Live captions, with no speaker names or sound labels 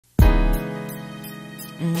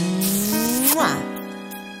Mwah.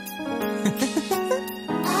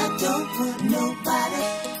 I don't want nobody.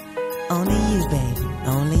 Only you, baby,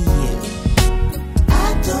 only you.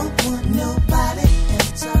 I don't want nobody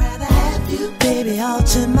else. I'd rather have you, Baby, all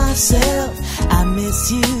to myself. I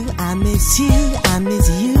miss you, I miss you, I miss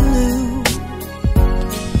you.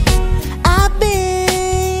 I've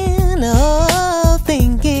been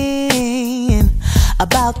thinking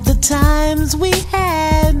about the times we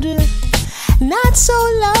had not so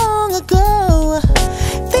long ago.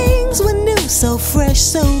 Things were new, so fresh,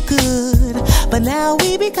 so good, but now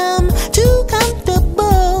we become too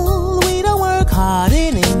comfortable. We don't work hard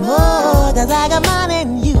anymore, 'cause I got mine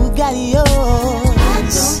and you got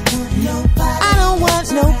yours. I don't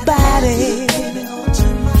want nobody.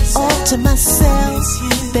 All to myself,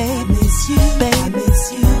 baby, baby,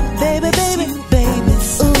 baby, baby, baby.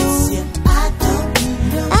 Ooh,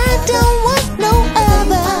 I don't want no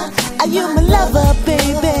other. You're my lover, baby.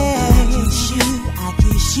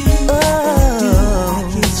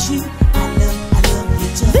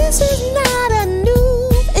 This is not a new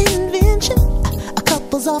invention.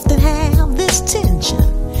 Couples often have this tension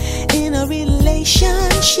in a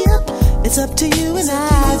relationship. It's up to you and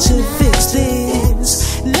I to fix this.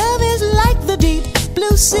 Love is like the deep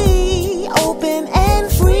blue sea, open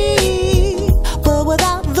and free. But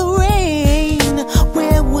without the rain,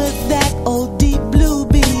 where would that old deep blue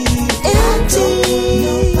be?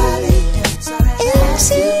 Empty.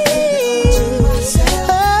 Empty.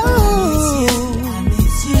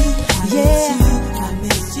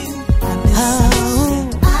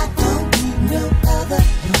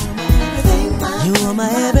 You're my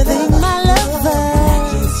everything, my lover. I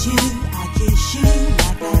kiss you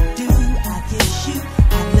like I do. I kiss you,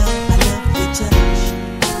 I love your touch.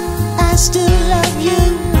 I still love you,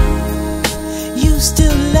 you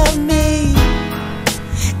still love me.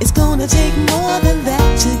 It's gonna take more than that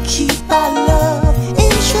to keep our love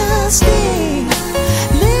interesting.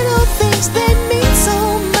 Little things that mean so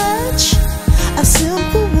much. A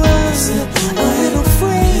simple word, a little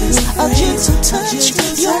phrase, a gentle touch,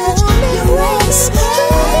 your warm embrace.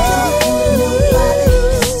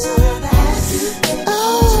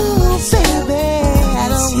 Oh, baby, I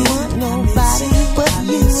don't want nobody but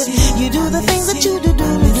you. You do the things that you do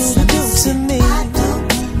to me.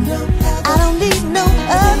 I don't need no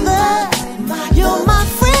other. You're my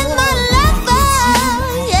friend, my lover,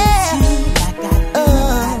 yeah.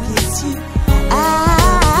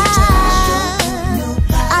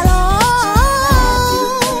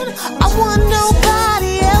 I want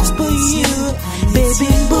nobody else but you, baby.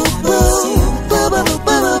 Boo boo, boo boo boo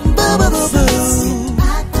boo boo boo boo boo.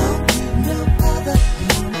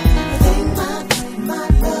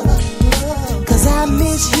 I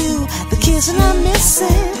miss you, the kissing I'm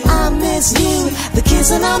missing. I miss you, the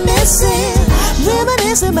kissing I'm missing.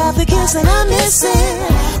 Reminiscing about the kissing I'm missing.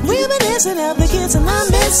 Reminiscing of the kissing I'm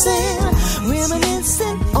missing.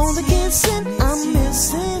 Reminiscing on the kissing I'm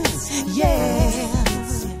missing. Yeah.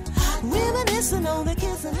 Reminiscing on the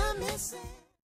kissing I'm missing.